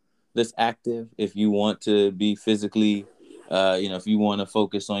do that's active. If you want to be physically, you know, if you want to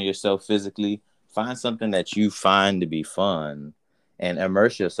focus on yourself physically, find something that you find to be fun and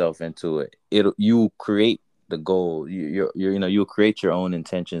immerse yourself into it. You create the goal. You'll create your own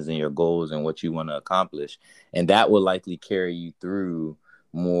intentions and your goals and what you want to accomplish. And that will likely carry you through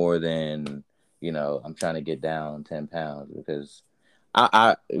more than, you know, I'm trying to get down 10 pounds, because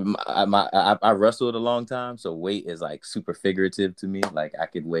I wrestled a long time, so weight is like super figurative to me. Like I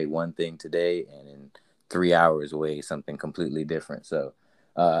could weigh one thing today and in 3 hours weigh something completely different. So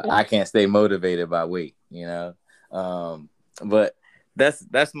I can't stay motivated by weight, you know. But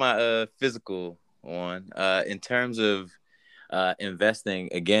that's my physical one. In terms of investing,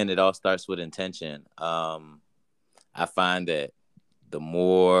 again, it all starts with intention. I find that the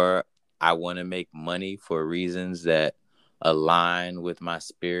more I want to make money for reasons that align with my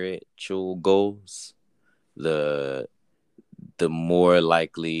spiritual goals, the more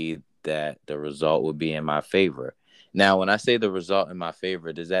likely that the result will be in my favor. Now, when I say the result in my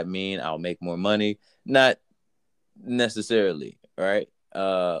favor, does that mean I'll make more money? Not necessarily, right?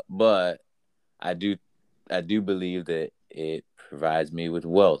 But I do believe that it provides me with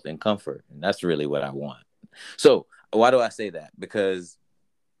wealth and comfort, and that's really what I want. So why do I say that? Because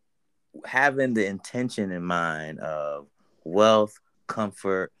having the intention in mind of wealth,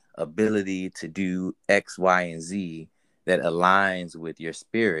 comfort, ability to do X, Y, and Z that aligns with your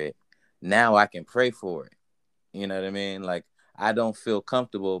spirit, now I can pray for it. You know what I mean? Like, I don't feel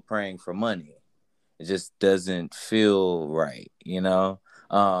comfortable praying for money. It just doesn't feel right, you know?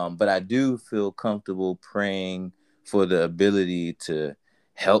 But I do feel comfortable praying for the ability to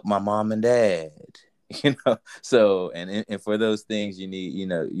help my mom and dad, you know? So, and for those things you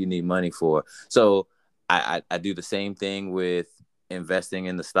need money for. So I do the same thing with investing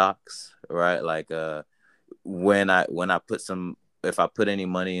in the stocks, right? Like, if I put any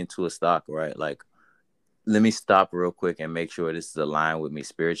money into a stock, right? Like, let me stop real quick and make sure this is aligned with me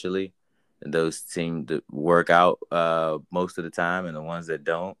spiritually. And those seem to work out most of the time. And the ones that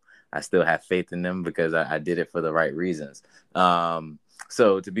don't, I still have faith in them because I did it for the right reasons.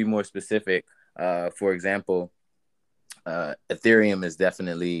 So to be more specific, for example, Ethereum is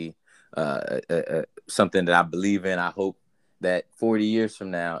definitely something that I believe in. I hope that 40 years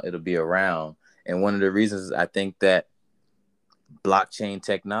from now, it'll be around. And one of the reasons I think that blockchain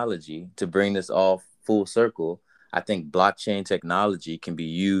technology, to bring this all full circle, I think blockchain technology can be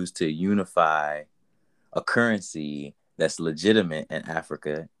used to unify a currency that's legitimate in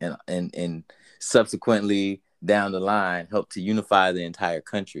Africa and subsequently down the line help to unify the entire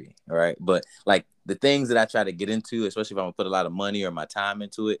country. All right. But like the things that I try to get into, especially if I'm gonna put a lot of money or my time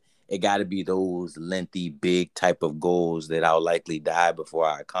into it, it got to be those lengthy, big type of goals that I'll likely die before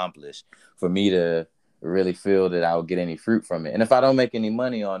I accomplish for me to really feel that I'll get any fruit from it. And if I don't make any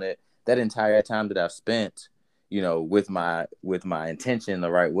money on it, that entire time that I've spent, you know, with my intention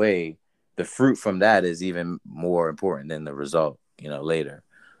the right way, the fruit from that is even more important than the result, you know, later.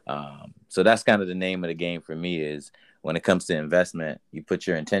 So that's kind of the name of the game for me, is when it comes to investment, you put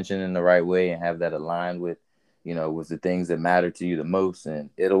your intention in the right way and have that aligned with, you know, with the things that matter to you the most,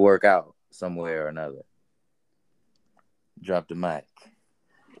 and it'll work out some way or another. Drop the mic.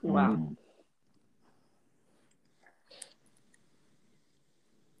 Wow.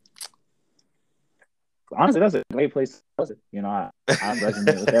 Honestly, that's a great place to it. You know, I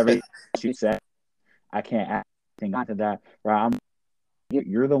resonate with everything you said. I can't add anything onto that. Right?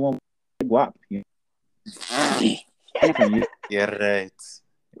 You're the one with guap. You know? Yeah, right.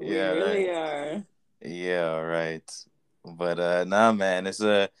 Yeah, really are. Yeah, right. But nah, man, it's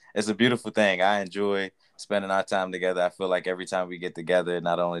a beautiful thing. I enjoy spending our time together. I feel like every time we get together,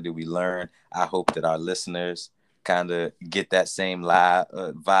 not only do we learn, I hope that our listeners kind of get that same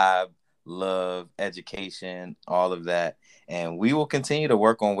vibe, love, education, all of that. And we will continue to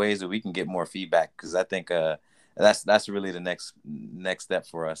work on ways that we can get more feedback, because I think that's really the next step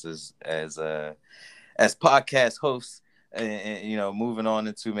for us as podcast hosts. And you know, moving on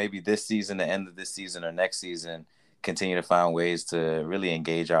into maybe this season, the end of this season or next season, continue to find ways to really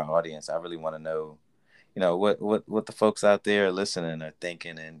engage our audience. I really want to know, you know, what the folks out there listening are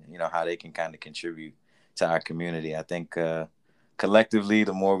thinking, and you know, how they can kind of contribute to our community. I think collectively,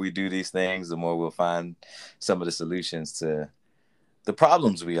 the more we do these things, the more we'll find some of the solutions to the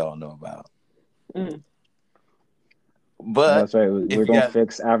problems we all know about. But that's right. We're gonna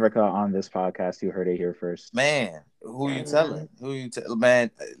fix Africa on this podcast. You heard it here first, man. Who you telling?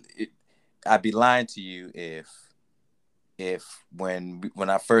 Man? I'd be lying to you if when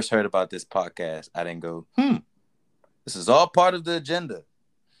I first heard about this podcast, I didn't go, this is all part of the agenda.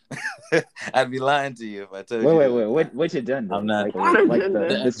 I'd be lying to you if I told you. Wait, which agenda? I'm not like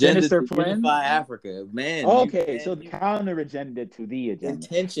the sinister plan. Unify Africa, man. Okay, so the counter agenda to the agenda.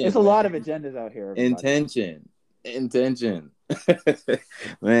 Intention. There's a lot of agendas out here. Everybody. Intention.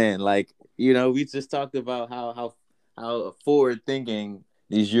 Man, like, you know, we just talked about how forward thinking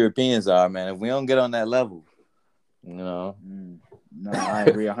these Europeans are, man. If we don't get on that level, you know. No, I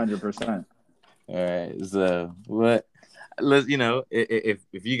agree 100%. All right, so what? Let's, you know, if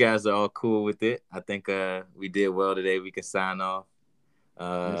you guys are all cool with it, I think we did well today. We can sign off.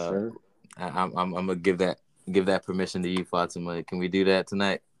 Yes, sir. I'm gonna give that permission to you, Fatima. Can we do that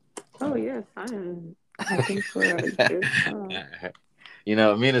tonight? Oh yes, I think we're good.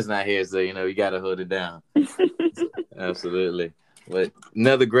 Amina's not here, so you got to hold it down. Absolutely. But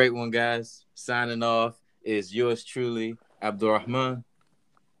another great one, guys. Signing off is yours truly, Abdurrahman,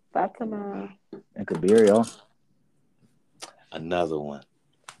 Fatima, and Kabir, y'all. Another one.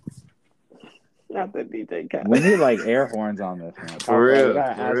 Not the DJ cat. We need like air horns on this, man. For real. We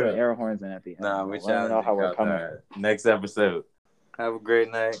gotta add some air horns in at the end. Nah, we let me know how we're coming. Next episode. Have a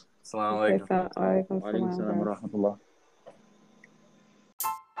great night. Assalamu alaikum. Wa alaikum salam wa rahmatullah.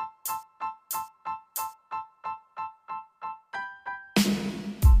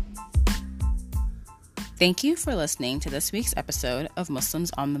 Thank you for listening to this week's episode of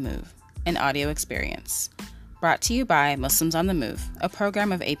Muslims on the Move, an audio experience. Brought to you by Muslims on the Move, a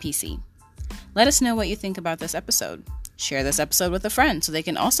program of APC. Let us know what you think about this episode. Share this episode with a friend so they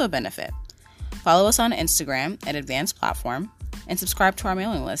can also benefit. Follow us on Instagram at Advanced Platform and subscribe to our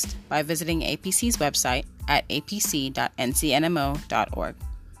mailing list by visiting APC's website at apc.ncnmo.org.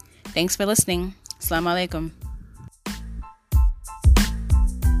 Thanks for listening. Assalamu alaikum.